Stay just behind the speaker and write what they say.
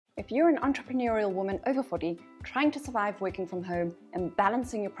If you're an entrepreneurial woman over 40 trying to survive working from home and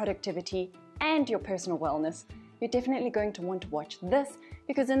balancing your productivity and your personal wellness, you're definitely going to want to watch this,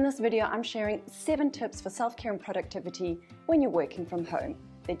 because in this video I'm sharing 7 tips for self-care and productivity when you're working from home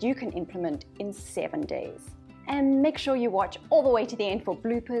that you can implement in 7 days. And make sure you watch all the way to the end for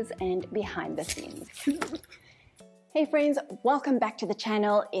bloopers and behind the scenes. Hey friends, welcome back to the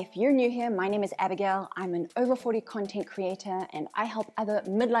channel. If you're new here, my name is Abigail. I'm an over 40 content creator and I help other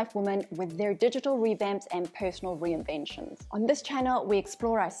midlife women with their digital revamps and personal reinventions. On this channel, we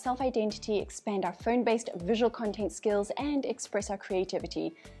explore our self-identity, expand our phone-based visual content skills, and express our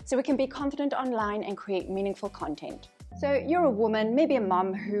creativity so we can be confident online and create meaningful content. So you're a woman, maybe a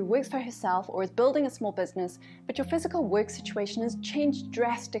mom who works for herself or is building a small business, but your physical work situation has changed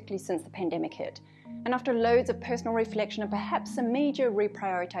drastically since the pandemic hit. And after loads of personal reflection and perhaps a major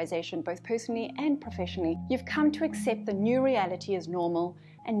reprioritization both personally and professionally, you've come to accept the new reality as normal,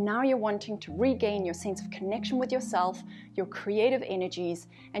 and now you're wanting to regain your sense of connection with yourself, your creative energies,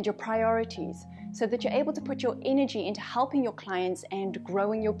 and your priorities, so that you're able to put your energy into helping your clients and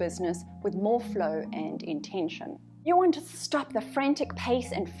growing your business with more flow and intention. You want to stop the frantic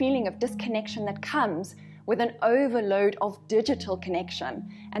pace and feeling of disconnection that comes with an overload of digital connection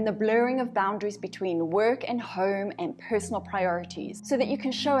and the blurring of boundaries between work and home and personal priorities, so that you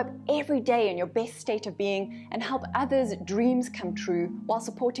can show up every day in your best state of being and help others' dreams come true while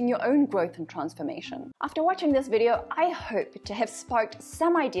supporting your own growth and transformation. After watching this video, I hope to have sparked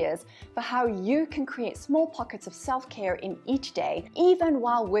some ideas for how you can create small pockets of self-care in each day, even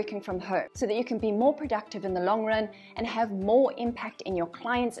while working from home, so that you can be more productive in the long run and have more impact in your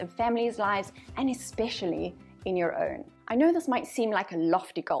clients' and families' lives, and especially in your own. I know this might seem like a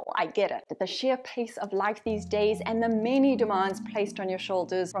lofty goal, I get it, but the sheer pace of life these days and the many demands placed on your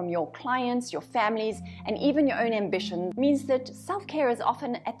shoulders from your clients, your families, and even your own ambition means that self-care is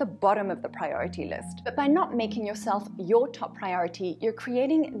often at the bottom of the priority list. But by not making yourself your top priority, you're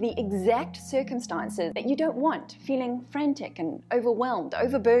creating the exact circumstances that you don't want, feeling frantic and overwhelmed,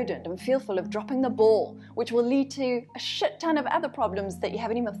 overburdened, and fearful of dropping the ball, which will lead to a shit ton of other problems that you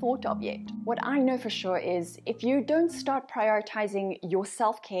haven't even thought of yet. What I know for sure is if you don't start prioritizing your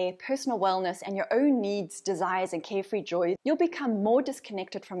self-care, personal wellness, and your own needs, desires, and carefree joys, you'll become more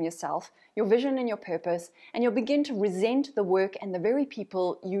disconnected from yourself, your vision and your purpose, and you'll begin to resent the work and the very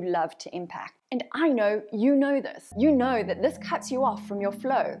people you love to impact. And I know you know this. You know that this cuts you off from your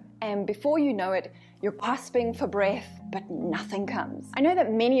flow, and before you know it, you're gasping for breath, but nothing comes. I know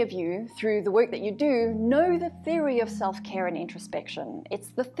that many of you, through the work that you do, know the theory of self-care and introspection. It's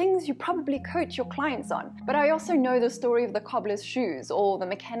the things you probably coach your clients on. But I also know the story of the cobbler's shoes or the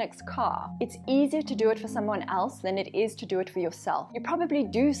mechanic's car. It's easier to do it for someone else than it is to do it for yourself. You probably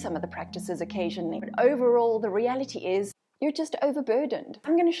do some of the practices occasionally, but overall, the reality is you're just overburdened.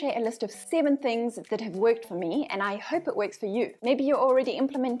 I'm going to share a list of 7 things that have worked for me, and I hope it works for you. Maybe you're already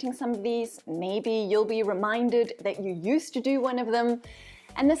implementing some of these, maybe you'll be reminded that you used to do one of them,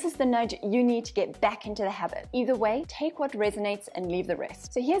 and this is the nudge you need to get back into the habit. Either way, take what resonates and leave the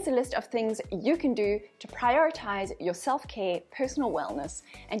rest. So here's a list of things you can do to prioritize your self-care, personal wellness,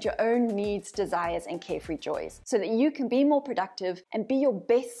 and your own needs, desires, and carefree joys, so that you can be more productive and be your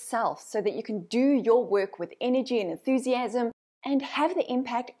best self, so that you can do your work with energy and enthusiasm and have the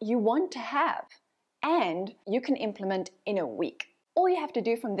impact you want to have, and you can implement in a week. All you have to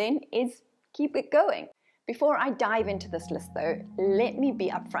do from then is keep it going. Before I dive into this list though, let me be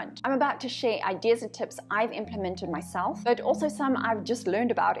upfront. I'm about to share ideas and tips I've implemented myself, but also some I've just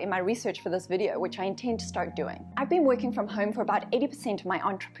learned about in my research for this video, which I intend to start doing. I've been working from home for about 80% of my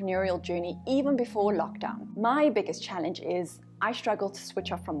entrepreneurial journey, even before lockdown. My biggest challenge is I struggle to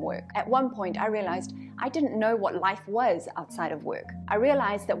switch off from work. At one point, I realized I didn't know what life was outside of work. I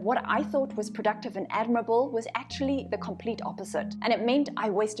realized that what I thought was productive and admirable was actually the complete opposite. And it meant I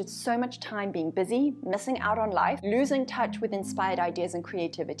wasted so much time being busy, missing out on life, losing touch with inspired ideas and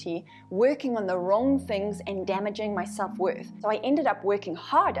creativity, working on the wrong things, and damaging my self-worth. So I ended up working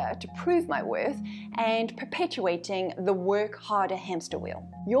harder to prove my worth and perpetuating the work harder hamster wheel.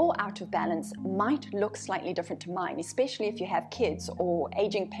 Your out of balance might look slightly different to mine, especially if you have kids or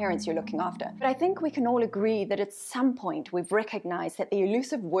aging parents you're looking after. But I think we can all agree that at some point we've recognized that the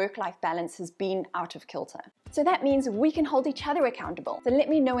elusive work-life balance has been out of kilter. So that means we can hold each other accountable. So let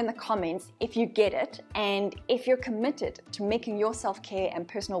me know in the comments if you get it and if you're committed to making your self-care and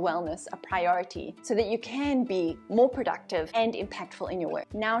personal wellness a priority so that you can be more productive and impactful in your work.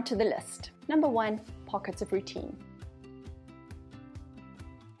 Now to the list. Number 1, pockets of routine.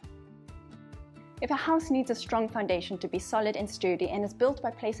 If a house needs a strong foundation to be solid and sturdy and is built by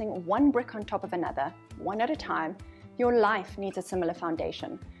placing one brick on top of another, one at a time, your life needs a similar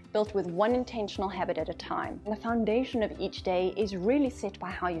foundation. built with one intentional habit at a time. And the foundation of each day is really set by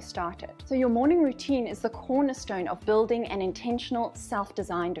how you start it. So your morning routine is the cornerstone of building an intentional,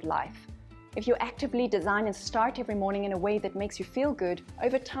 self-designed life. If you actively design and start every morning in a way that makes you feel good,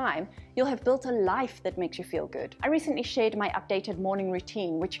 over time, you'll have built a life that makes you feel good. I recently shared my updated morning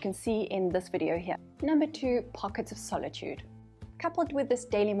routine, which you can see in this video here. Number 2, pockets of solitude. Coupled with this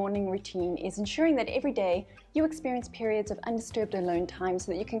daily morning routine is ensuring that every day you experience periods of undisturbed alone time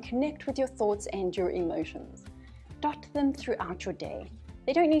so that you can connect with your thoughts and your emotions. Dot them throughout your day.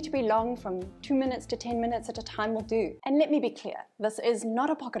 They don't need to be long, from 2 minutes to 10 minutes at a time will do. And let me be clear, this is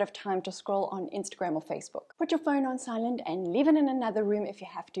not a pocket of time to scroll on Instagram or Facebook. Put your phone on silent and leave it in another room if you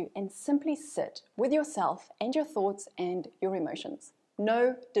have to, and simply sit with yourself and your thoughts and your emotions.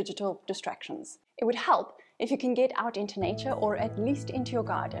 No digital distractions. It would help if you can get out into nature or at least into your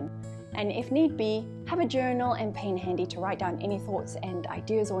garden. And if need be, have a journal and pen handy to write down any thoughts and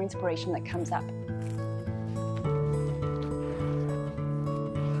ideas or inspiration that comes up.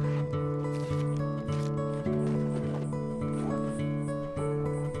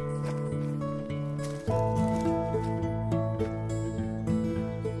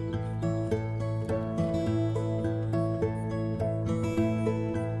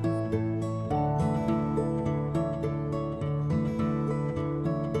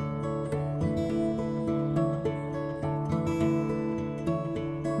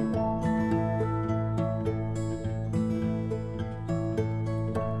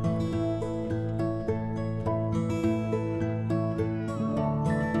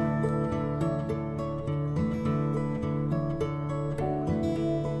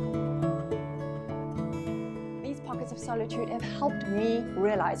 Of solitude have helped me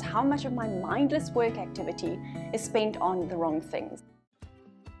realize how much of my mindless work activity is spent on the wrong things.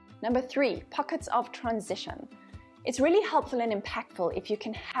 Number 3, pockets of transition. It's really helpful and impactful if you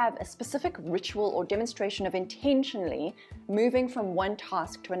can have a specific ritual or demonstration of intentionally moving from one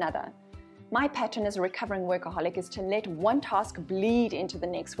task to another. My pattern as a recovering workaholic is to let one task bleed into the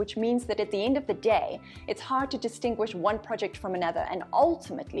next, which means that at the end of the day, it's hard to distinguish one project from another, and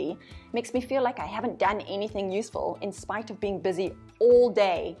ultimately makes me feel like I haven't done anything useful in spite of being busy all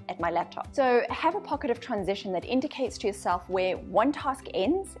day at my laptop. So have a pocket of transition that indicates to yourself where one task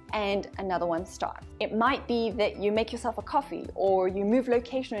ends and another one starts. It might be that you make yourself a coffee or you move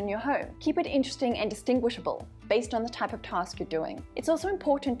location in your home. Keep it interesting and distinguishable based on the type of task you're doing. It's also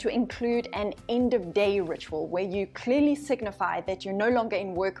important to include an end-of-day ritual where you clearly signify that you're no longer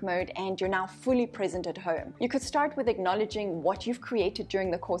in work mode and you're now fully present at home. You could start with acknowledging what you've created during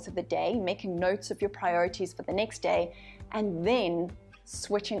the course of the day, making notes of your priorities for the next day, and then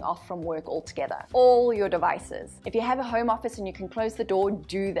switching off from work altogether. All your devices. If you have a home office and you can close the door,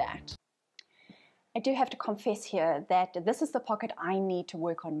 do that. I do have to confess here that this is the pocket I need to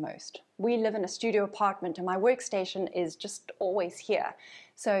work on most. We live in a studio apartment and my workstation is just always here.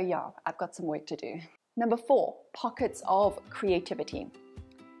 So yeah, I've got some work to do. Number 4, pockets of creativity.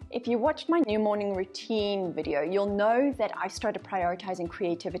 If you watched my new morning routine video, you'll know that I've started prioritizing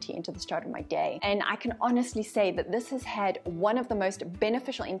creativity into the start of my day. And I can honestly say that this has had one of the most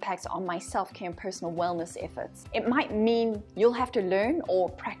beneficial impacts on my self-care and personal wellness efforts. It might mean you'll have to learn or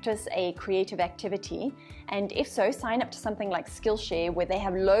practice a creative activity. And if so, sign up to something like Skillshare where they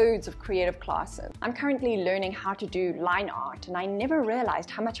have loads of creative classes. I'm currently learning how to do line art, and I never realized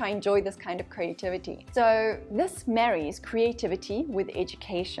how much I enjoy this kind of creativity. So this marries creativity with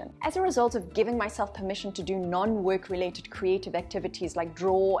education. As a result of giving myself permission to do non-work related creative activities like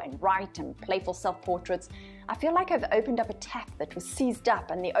draw and write and playful self-portraits, I feel like I've opened up a tap that was seized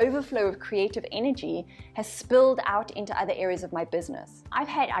up, and the overflow of creative energy has spilled out into other areas of my business. I've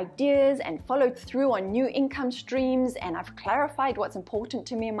had ideas and followed through on new income streams, and I've clarified what's important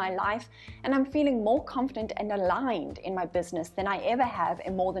to me in my life, and I'm feeling more confident and aligned in my business than I ever have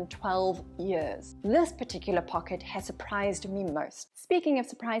in more than 12 years. This particular pocket has surprised me most. Speaking of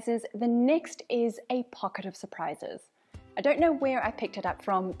surprises, the next is a pocket of surprises. I don't know where I picked it up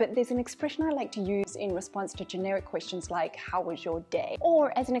from, but there's an expression I like to use in response to generic questions like, how was your day?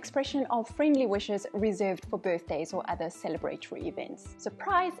 Or as an expression of friendly wishes reserved for birthdays or other celebratory events.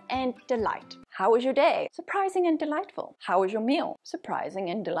 Surprise and delight. How was your day? Surprising and delightful. How was your meal? Surprising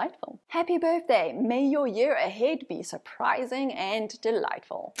and delightful. Happy birthday. May your year ahead be surprising and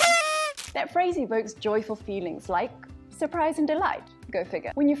delightful. That phrase evokes joyful feelings like surprise and delight. Go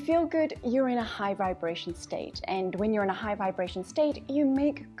figure. When you feel good, you're in a high vibration state. And when you're in a high vibration state, you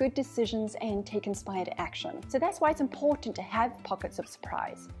make good decisions and take inspired action. So that's why it's important to have pockets of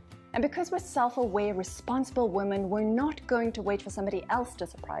surprise. And because we're self-aware, responsible women, we're not going to wait for somebody else to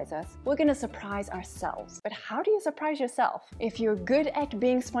surprise us. We're going to surprise ourselves. But how do you surprise yourself? If you're good at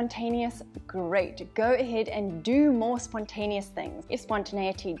being spontaneous, great. Go ahead and do more spontaneous things. If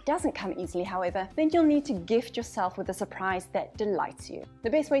spontaneity doesn't come easily, however, then you'll need to gift yourself with a surprise that delights you. The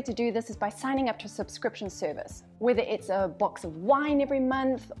best way to do this is by signing up to a subscription service. Whether it's a box of wine every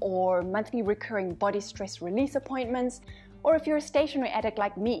month or monthly recurring body stress release appointments, or if you're a stationery addict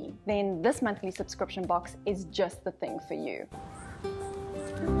like me, then this monthly subscription box is just the thing for you.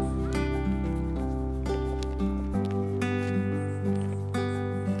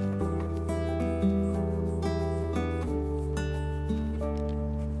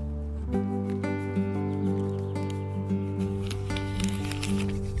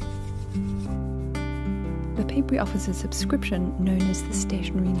 The paper offers a subscription known as the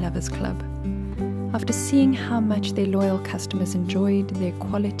Stationery Lovers Club. After seeing how much their loyal customers enjoyed their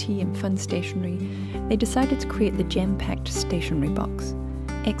quality and fun stationery, they decided to create the jam-packed stationery box.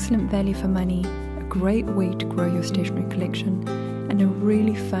 Excellent value for money, a great way to grow your stationery collection, and a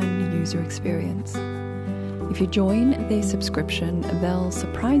really fun user experience. If you join their subscription, they'll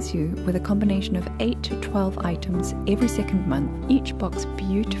surprise you with a combination of 8 to 12 items every second month, each box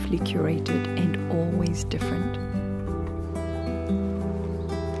beautifully curated and always different.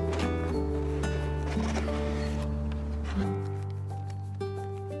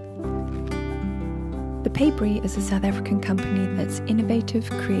 The Papery is a South African company that's innovative,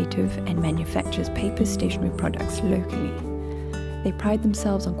 creative, and manufactures paper stationery products locally. They pride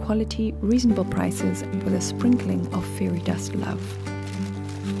themselves on quality, reasonable prices, with a sprinkling of fairy dust love.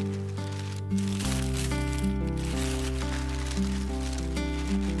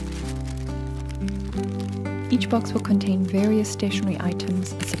 Each box will contain various stationery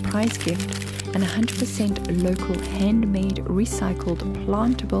items, a surprise gift, and 100% local, handmade, recycled,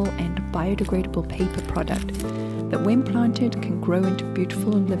 plantable, and biodegradable paper product that, when planted, can grow into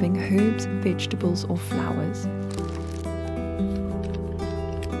beautiful living herbs, vegetables, or flowers.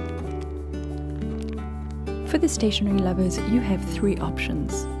 For the stationery lovers, you have 3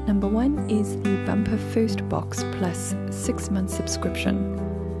 options. Number 1 is the bumper first box plus 6-month subscription.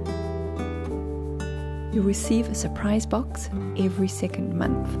 You'll receive a surprise box every second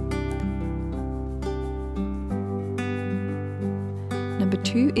month. Number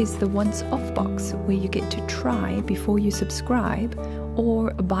 2 is the once-off box, where you get to try before you subscribe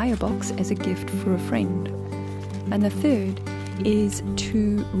or buy a box as a gift for a friend. And the third is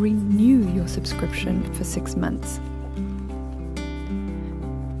to renew your subscription for 6 months.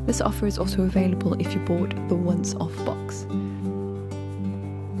 This offer is also available if you bought the once-off box.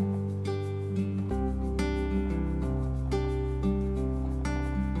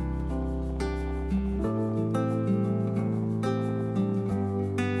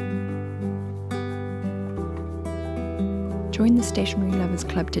 Join the Stationery Lovers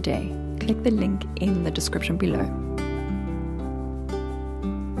Club today. Click the link in the description below.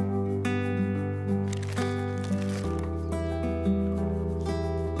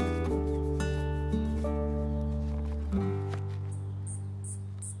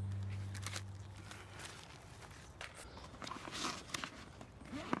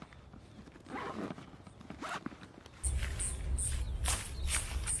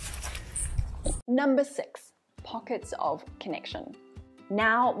 Number 6. Pockets of connection.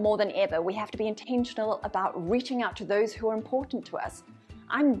 Now more than ever, we have to be intentional about reaching out to those who are important to us.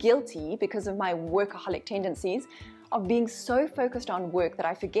 I'm guilty, because of my workaholic tendencies, of being so focused on work that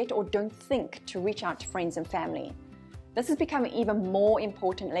I forget or don't think to reach out to friends and family. This has become even more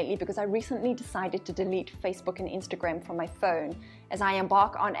important lately because I recently decided to delete Facebook and Instagram from my phone as I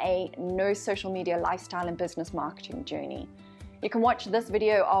embark on a no social media lifestyle and business marketing journey. You can watch this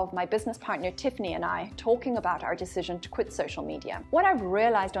video of my business partner Tiffany and I talking about our decision to quit social media. What I've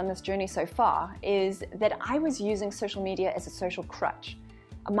realized on this journey so far is that I was using social media as a social crutch.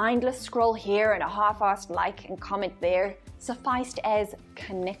 A mindless scroll here and a half-assed like and comment there sufficed as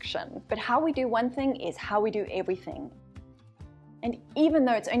connection. But how we do one thing is how we do everything. And even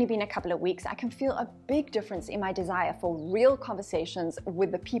though it's only been a couple of weeks, I can feel a big difference in my desire for real conversations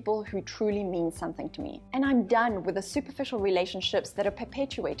with the people who truly mean something to me. And I'm done with the superficial relationships that are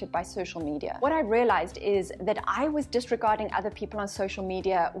perpetuated by social media. What I realized is that I was disregarding other people on social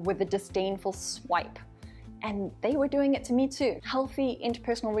media with a disdainful swipe. And they were doing it to me too. Healthy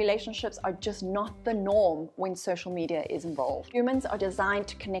interpersonal relationships are just not the norm when social media is involved. Humans are designed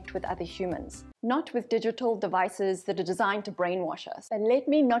to connect with other humans, not with digital devices that are designed to brainwash us. But let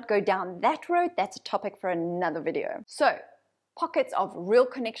me not go down that road. That's a topic for another video. So, Pockets of real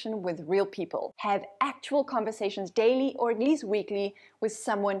connection with real people. Have actual conversations daily or at least weekly with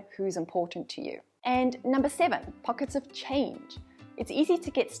someone who's important to you. And number 7, pockets of change. It's easy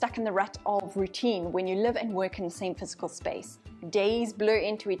to get stuck in the rut of routine when you live and work in the same physical space. Days blur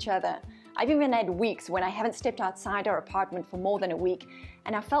into each other. I've even had weeks when I haven't stepped outside our apartment for more than a week,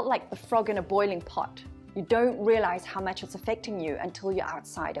 and I felt like the frog in a boiling pot. You don't realize how much it's affecting you until you're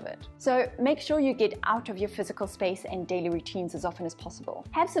outside of it. So make sure you get out of your physical space and daily routines as often as possible.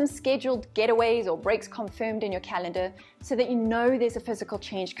 Have some scheduled getaways or breaks confirmed in your calendar so that you know there's a physical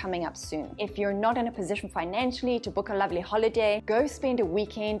change coming up soon. If you're not in a position financially to book a lovely holiday, go spend a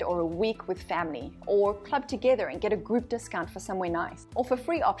weekend or a week with family, or club together and get a group discount for somewhere nice. Or for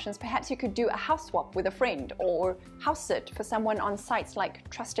free options, perhaps you could do a house swap with a friend or house sit for someone on sites like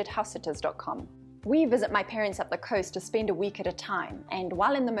trustedhousesitters.com. We visit my parents up the coast to spend a week at a time, and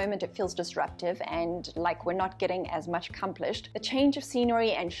while in the moment it feels disruptive and like we're not getting as much accomplished, the change of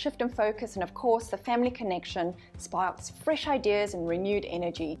scenery and shift in focus and of course the family connection sparks fresh ideas and renewed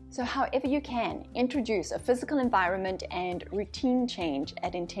energy. So however you can, introduce a physical environment and routine change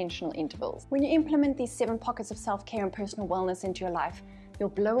at intentional intervals. When you implement these 7 pockets of self-care and personal wellness into your life, you'll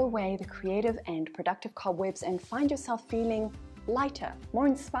blow away the creative and productive cobwebs and find yourself feeling lighter, more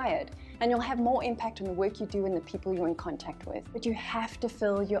inspired, and you'll have more impact on the work you do and the people you're in contact with. But you have to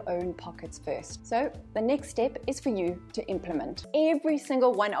fill your own pockets first. So the next step is for you to implement. Every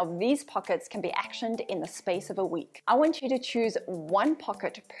single one of these pockets can be actioned in the space of a week. I want you to choose 1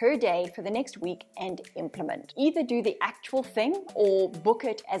 pocket per day for the next week and implement. Either do the actual thing or book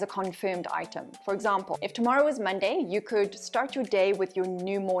it as a confirmed item. For example, if tomorrow is Monday, you could start your day with your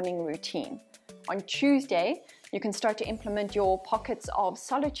new morning routine. On Tuesday, you can start to implement your pockets of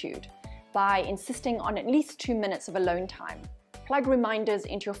solitude by insisting on at least 2 minutes of alone time. Plug reminders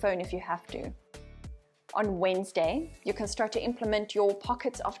into your phone if you have to. On Wednesday, you can start to implement your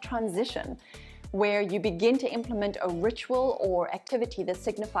pockets of transition, where you begin to implement a ritual or activity that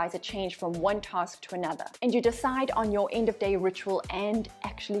signifies a change from one task to another. And you decide on your end-of-day ritual and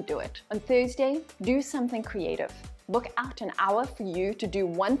actually do it. On Thursday, do something creative. Book out an hour for you to do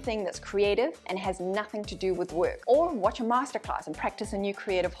one thing that's creative and has nothing to do with work. Or watch a masterclass and practice a new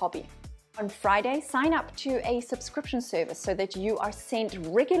creative hobby. On Friday, sign up to a subscription service so that you are sent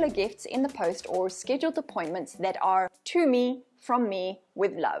regular gifts in the post or scheduled appointments that are to me, from me,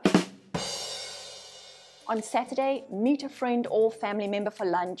 with love. On Saturday, meet a friend or family member for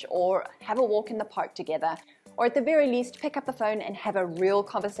lunch or have a walk in the park together. Or at the very least, pick up the phone and have a real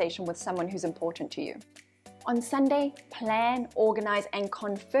conversation with someone who's important to you. On Sunday, plan, organize, and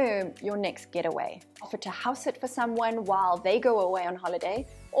confirm your next getaway. Offer to house sit for someone while they go away on holiday,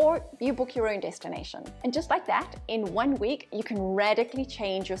 or you book your own destination. And just like that, in 1 week, you can radically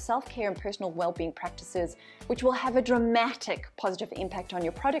change your self-care and personal well-being practices, which will have a dramatic positive impact on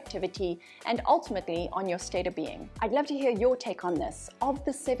your productivity and ultimately on your state of being. I'd love to hear your take on this. Of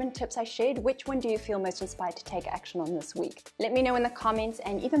the 7 tips I shared, which one do you feel most inspired to take action on this week? Let me know in the comments,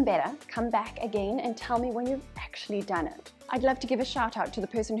 and even better, come back again and tell me when you've actually done it. I'd love to give a shout out to the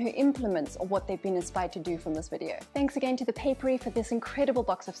person who implements what they've been inspired to do from this video. Thanks again to the Papery for this incredible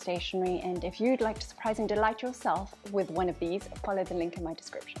box of stationery, and if you'd like to surprise and delight yourself with one of these, follow the link in my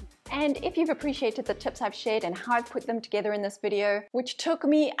description. And if you've appreciated the tips I've shared and how I've put them together in this video, which took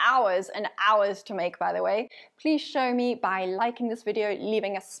me hours and hours to make, by the way, please show me by liking this video,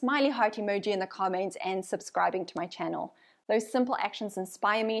 leaving a smiley heart emoji in the comments, and subscribing to my channel. Those simple actions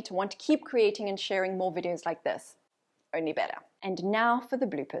inspire me to want to keep creating and sharing more videos like this. Only better. And now for the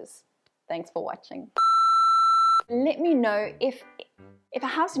bloopers. Thanks for watching. Let me know if a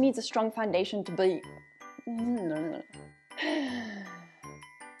house needs a strong foundation to be...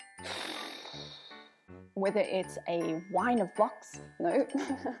 Whether it's a wine of box, no.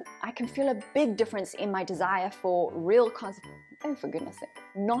 I can feel a big difference in my desire for real oh, for goodness sake.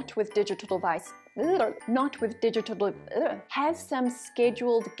 Not with digital device. Not with digital. Have some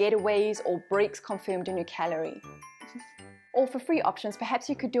scheduled getaways or breaks confirmed in your calorie. Or for free options, perhaps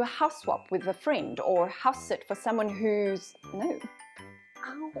you could do a house swap with a friend or house sit for someone who's... no.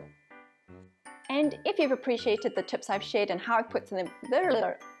 Ow. And if you've appreciated the tips I've shared and how I've put them...